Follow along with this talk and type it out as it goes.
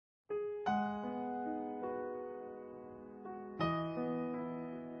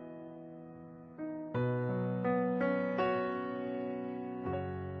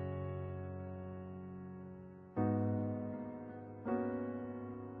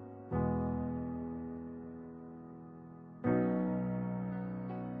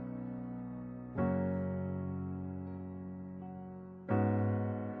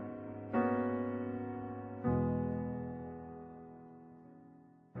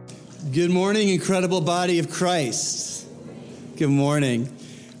Good morning, incredible body of Christ. Good morning.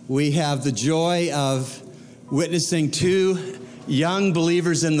 We have the joy of witnessing two young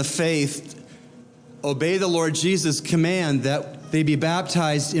believers in the faith obey the Lord Jesus' command that they be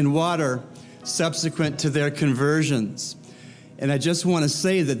baptized in water subsequent to their conversions. And I just want to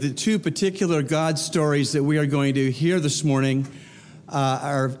say that the two particular God stories that we are going to hear this morning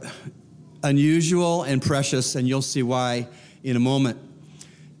are unusual and precious, and you'll see why in a moment.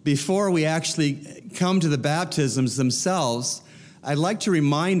 Before we actually come to the baptisms themselves, I'd like to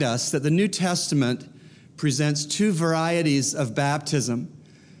remind us that the New Testament presents two varieties of baptism.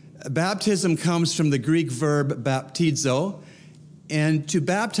 Baptism comes from the Greek verb baptizo, and to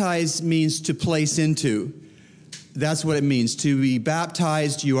baptize means to place into. That's what it means. To be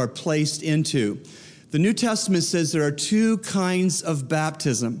baptized, you are placed into. The New Testament says there are two kinds of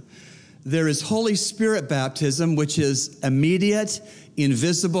baptism. There is Holy Spirit baptism, which is immediate,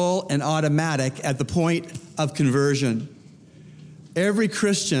 invisible, and automatic at the point of conversion. Every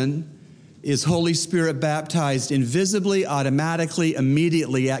Christian is Holy Spirit baptized invisibly, automatically,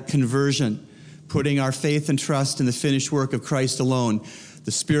 immediately at conversion, putting our faith and trust in the finished work of Christ alone.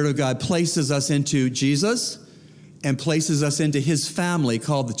 The Spirit of God places us into Jesus and places us into his family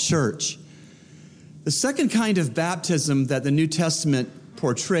called the church. The second kind of baptism that the New Testament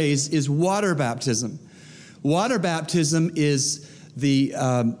portrays is water baptism. Water baptism is the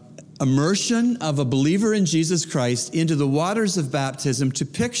immersion of a believer in Jesus Christ into the waters of baptism to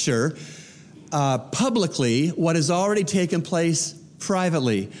picture publicly what has already taken place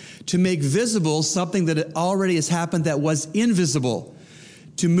privately, to make visible something that already has happened that was invisible,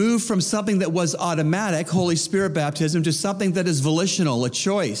 to move from something that was automatic, Holy Spirit baptism, to something that is volitional, a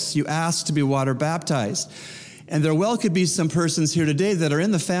choice. You ask to be water baptized. And there well could be some persons here today that are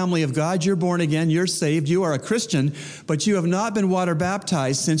in the family of God. You're born again, you're saved, you are a Christian, but you have not been water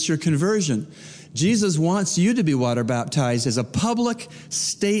baptized since your conversion. Jesus wants you to be water baptized as a public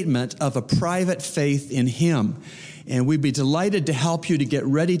statement of a private faith in him. And we'd be delighted to help you to get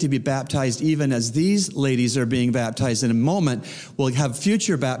ready to be baptized even as these ladies are being baptized. In a moment, we'll have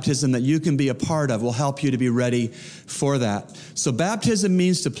future baptism that you can be a part of. We'll help you to be ready for that. So baptism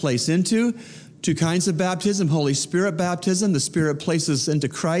means to place into. Two kinds of baptism: Holy Spirit baptism. The Spirit places into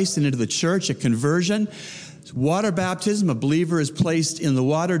Christ and into the church at conversion. Water baptism, a believer is placed in the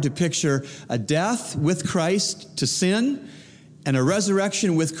water to picture a death with Christ to sin and a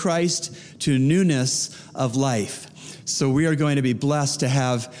resurrection with Christ to newness of life. So we are going to be blessed to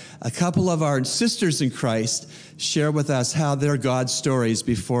have a couple of our sisters in Christ share with us how their God stories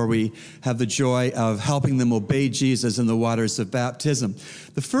before we have the joy of helping them obey Jesus in the waters of baptism.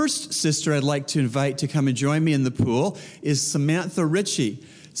 The first sister I'd like to invite to come and join me in the pool is Samantha Ritchie.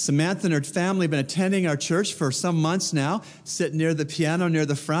 Samantha and her family have been attending our church for some months now, sitting near the piano near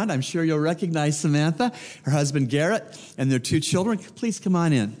the front. I'm sure you'll recognize Samantha, her husband Garrett, and their two children. Please come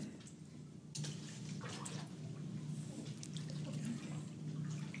on in.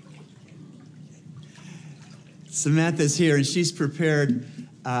 Samantha's here, and she's prepared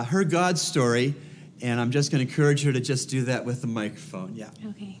her God story, and I'm just going to encourage her to just do that with the microphone. Yeah.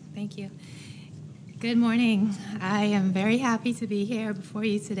 Okay, thank you. Good morning. I am very happy to be here before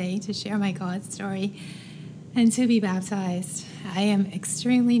you today to share my God story and to be baptized. I am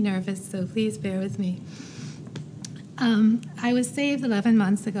extremely nervous, so please bear with me. I was saved 11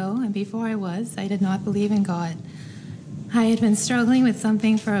 months ago, and before I did not believe in God. I had been struggling with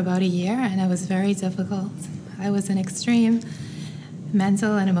something for about a year, and it was very difficult. I was in extreme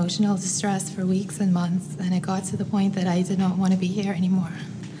mental and emotional distress for weeks and months, and it got to the point that I did not want to be here anymore.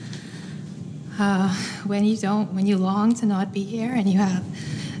 When you long to not be here and you have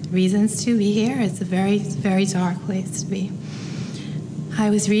reasons to be here, it's a very, very dark place to be. I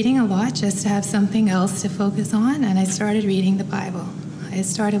was reading a lot just to have something else to focus on, and I started reading the Bible. I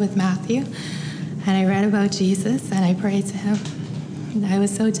started with Matthew, and I read about Jesus, and I prayed to him. And I was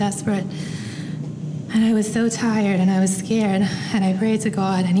so desperate. And I was so tired, and I was scared, and I prayed to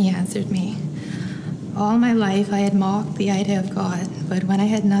God, and he answered me. All my life, I had mocked the idea of God, but when I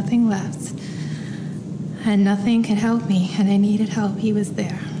had nothing left, and nothing could help me, and I needed help, he was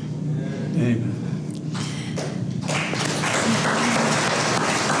there. Amen.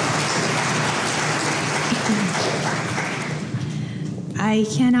 I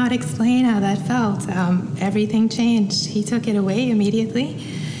cannot explain how that felt. Everything changed. He took it away immediately.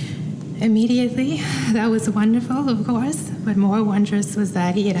 That was wonderful, of course, but more wondrous was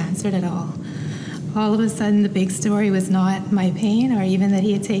that he had answered it all. All of a sudden, the big story was not my pain or even that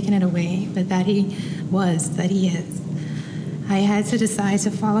he had taken it away, but that he is. I had to decide to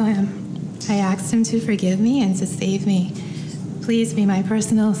follow him. I asked him to forgive me and to save me. Please be my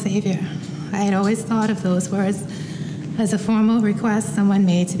personal Savior. I had always thought of those words as a formal request someone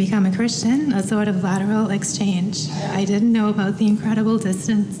made to become a Christian, a sort of lateral exchange. I didn't know about the incredible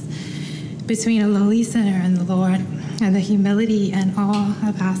distance between a lowly sinner and the Lord, and the humility and awe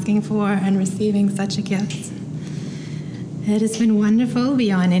of asking for and receiving such a gift. It has been wonderful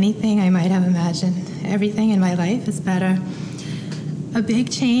beyond anything I might have imagined. Everything in my life is better. A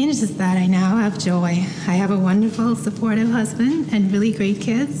big change is that I now have joy. I have a wonderful, supportive husband and really great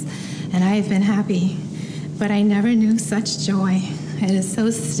kids, and I have been happy. But I never knew such joy. It is so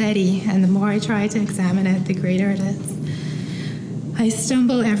steady, and the more I try to examine it, the greater it is. I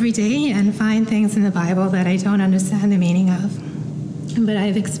stumble every day and find things in the Bible that I don't understand the meaning of. But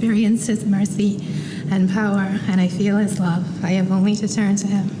I've experienced His mercy and power, and I feel His love. I have only to turn to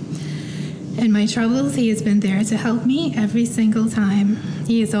Him. In my troubles, He has been there to help me every single time.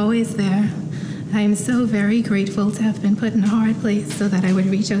 He is always there. I am so very grateful to have been put in a hard place so that I would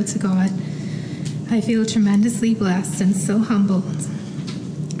reach out to God. I feel tremendously blessed and so humbled.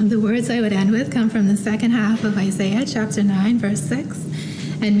 The words I would end with come from the second half of Isaiah chapter 9, verse 6,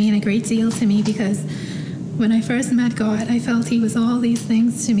 and mean a great deal to me because when I first met God, I felt He was all these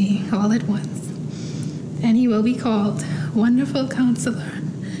things to me all at once. And He will be called Wonderful Counselor,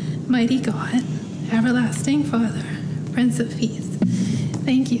 Mighty God, Everlasting Father, Prince of Peace.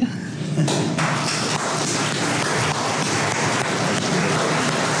 Thank you.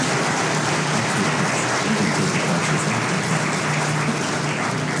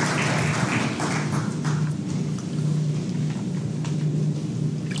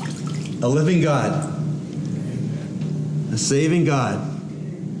 A living God, a saving God.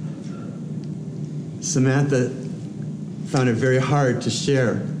 Samantha found it very hard to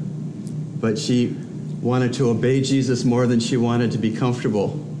share, but she wanted to obey Jesus more than she wanted to be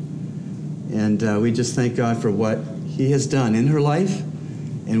comfortable. And we just thank God for what He has done in her life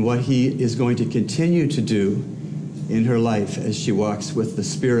and what He is going to continue to do in her life as she walks with the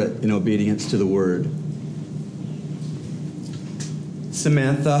Spirit in obedience to the Word.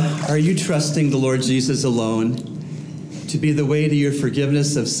 Samantha, are you trusting the Lord Jesus alone to be the way to your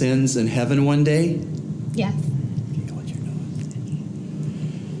forgiveness of sins in heaven one day? Yes.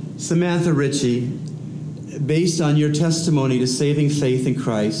 Samantha Ritchie, based on your testimony to saving faith in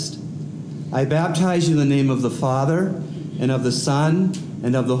Christ, I baptize you in the name of the Father and of the Son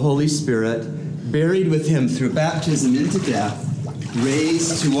and of the Holy Spirit, buried with Him through baptism into death,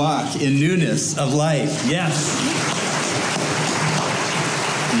 raised to walk in newness of life. Yes.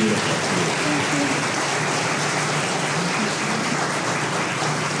 Beautiful.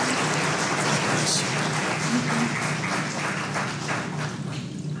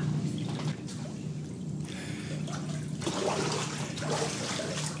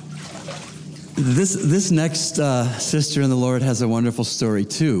 This next sister in the Lord has a wonderful story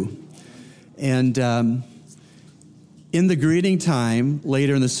too. And in the greeting time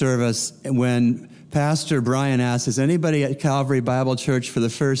later in the service, when Pastor Brian asked, is anybody at Calvary Bible Church for the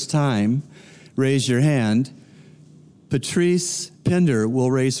first time? Raise your hand. Patrice Pinder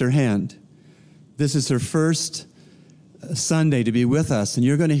will raise her hand. This is her first Sunday to be with us, and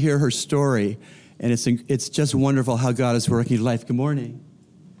you're going to hear her story. And it's just wonderful how God is working in life. Good morning.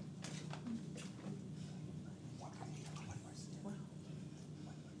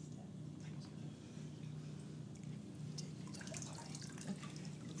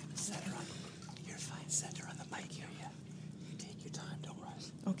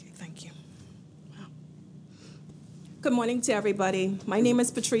 Good morning to everybody. My name is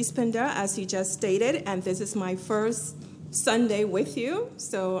Patrice Pinder, as he just stated, and this is my first Sunday with you,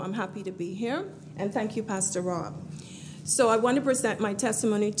 so I'm happy to be here. And thank you, Pastor Rob. So I want to present my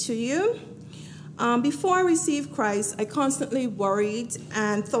testimony to you. Before I received Christ, I constantly worried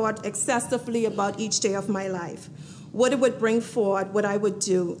and thought excessively about each day of my life, what it would bring forward, what I would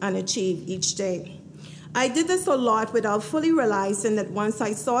do and achieve each day. I did this a lot without fully realizing that once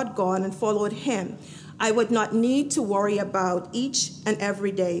I sought God and followed Him, I would not need to worry about each and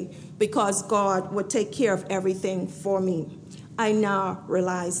every day because God would take care of everything for me. I now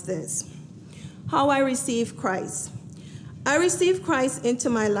realize this. How I received Christ. I received Christ into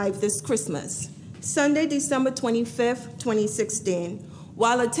my life this Christmas, Sunday, December 25th, 2016,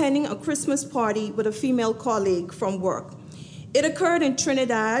 while attending a Christmas party with a female colleague from work. It occurred in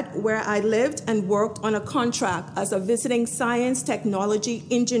Trinidad, where I lived and worked on a contract as a visiting science, technology,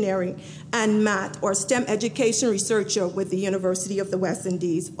 engineering, and math, or STEM education researcher with the University of the West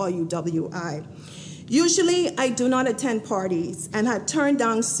Indies, or UWI. Usually, I do not attend parties and had turned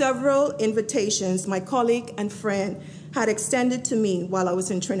down several invitations my colleague and friend had extended to me while I was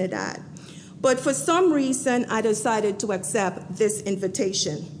in Trinidad. But for some reason, I decided to accept this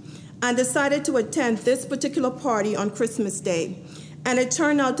invitation and decided to attend this particular party on Christmas Day. And it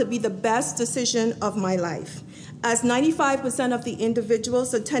turned out to be the best decision of my life, as 95% of the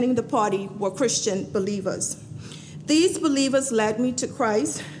individuals attending the party were Christian believers. These believers led me to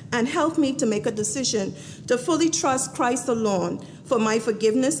Christ and helped me to make a decision to fully trust Christ alone for my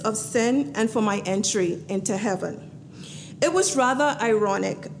forgiveness of sin and for my entry into heaven. It was rather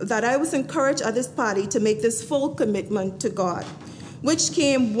ironic that I was encouraged at this party to make this full commitment to God, which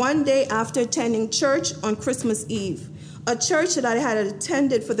came one day after attending church on Christmas Eve, a church that I had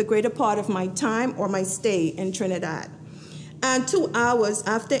attended for the greater part of my time or my stay in Trinidad. And 2 hours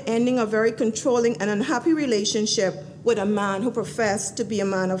after ending a very controlling and unhappy relationship with a man who professed to be a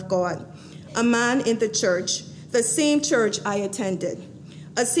man of God, a man in the church, the same church I attended,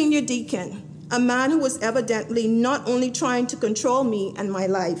 a senior deacon, a man who was evidently not only trying to control me and my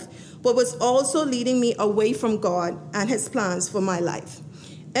life, but was also leading me away from God and his plans for my life.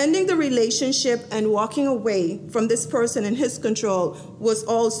 Ending the relationship and walking away from this person in his control was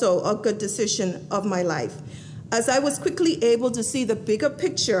also a good decision of my life, as I was quickly able to see the bigger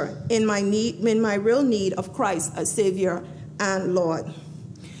picture in my real need of Christ as Savior and Lord.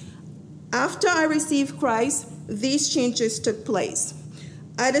 After I received Christ, these changes took place.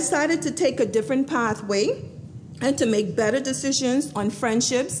 I decided to take a different pathway and to make better decisions on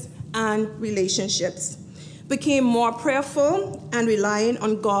friendships and relationships. Became more prayerful and reliant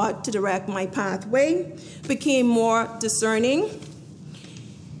on God to direct my pathway. Became more discerning.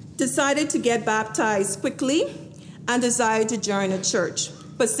 Decided to get baptized quickly and desired to join a church,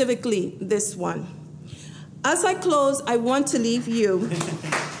 specifically this one. As I close, I want to leave you.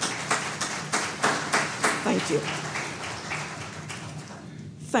 Thank you.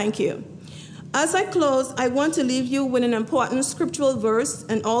 Thank you. As I close, I want to leave you with an important scriptural verse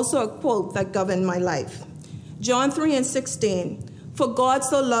and also a quote that governed my life. John 3:16, "For God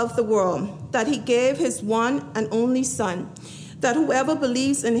so loved the world that he gave his one and only Son, that whoever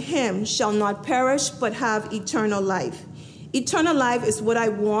believes in him shall not perish but have eternal life." Eternal life is what I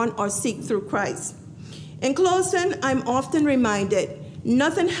want or seek through Christ. In closing, I'm often reminded,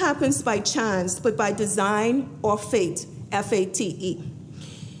 nothing happens by chance but by design or fate, F-A-T-E.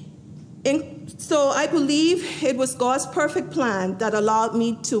 So I believe it was God's perfect plan that allowed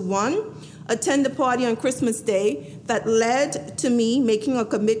me to, 1, attend the party on Christmas Day that led to me making a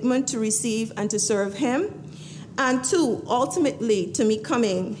commitment to receive and to serve him, and 2, ultimately to me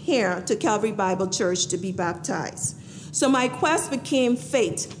coming here to Calvary Bible Church to be baptized. So my quest became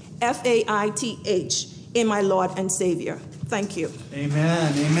faith, F-A-I-T-H, in my Lord and Savior. Thank you.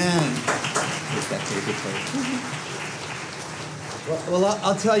 Amen, amen. Well,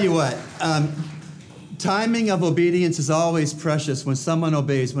 I'll tell you what. Timing of obedience is always precious when someone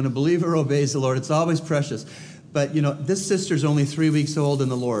obeys. When a believer obeys the Lord, it's always precious. But, this sister's only 3 weeks old in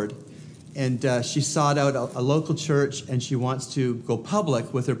the Lord. And she sought out a local church, and she wants to go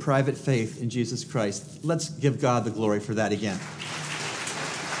public with her private faith in Jesus Christ. Let's give God the glory for that again.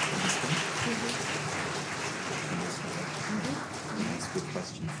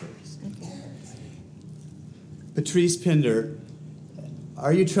 Patrice Pinder,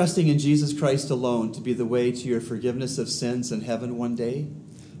 are you trusting in Jesus Christ alone to be the way to your forgiveness of sins and heaven one day?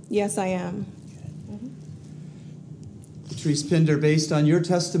 Yes, I am. Patrice Pinder, based on your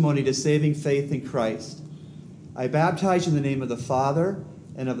testimony to saving faith in Christ, I baptize you in the name of the Father,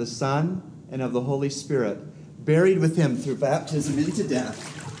 and of the Son, and of the Holy Spirit, buried with him through baptism into death,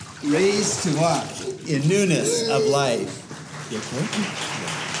 raised to walk in newness of life. You okay? Yeah,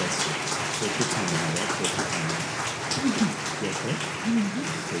 that's it. Take your time, all right? Take your time. You okay?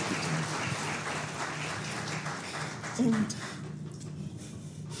 Take your time. Take your time.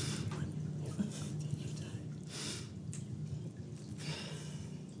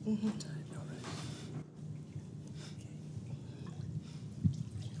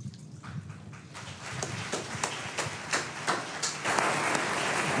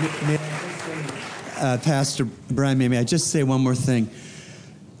 Pastor Brian, may I just say one more thing?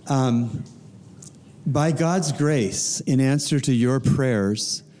 By God's grace, in answer to your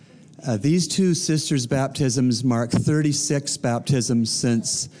prayers, these two sisters' baptisms mark 36 baptisms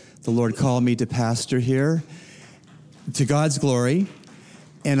since the Lord called me to pastor here, to God's glory.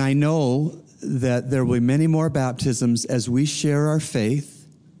 And I know that there will be many more baptisms as we share our faith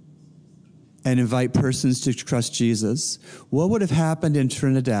and invite persons to trust Jesus. What would have happened in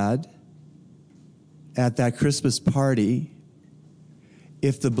Trinidad at that Christmas party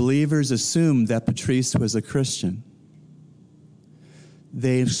if the believers assumed that Patrice was a Christian?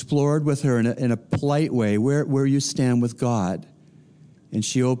 They explored with her in a polite way where you stand with God. And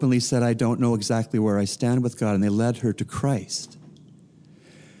she openly said, I don't know exactly where I stand with God. And they led her to Christ.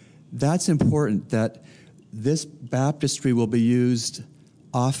 That's important, that this baptistry will be used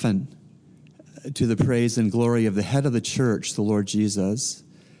often to the praise and glory of the head of the church, the Lord Jesus.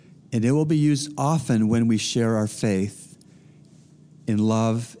 And it will be used often when we share our faith in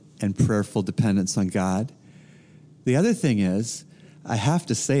love and prayerful dependence on God. The other thing is, I have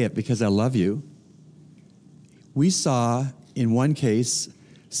to say it because I love you. We saw, in one case,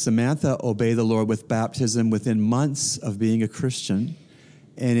 Samantha obey the Lord with baptism within months of being a Christian,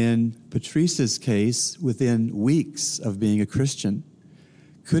 and in Patrice's case, within weeks of being a Christian.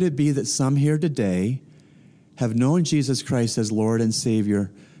 Could it be that some here today have known Jesus Christ as Lord and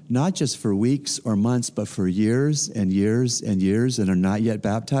Savior, not just for weeks or months, but for years and years and years, and are not yet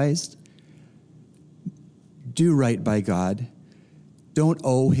baptized? Do right by God. Don't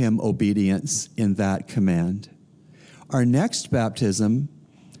owe him obedience in that command. Our next baptism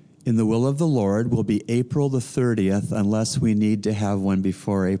in the will of the Lord will be April the 30th, unless we need to have one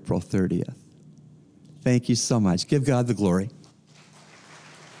before April 30th. Thank you so much. Give God the glory.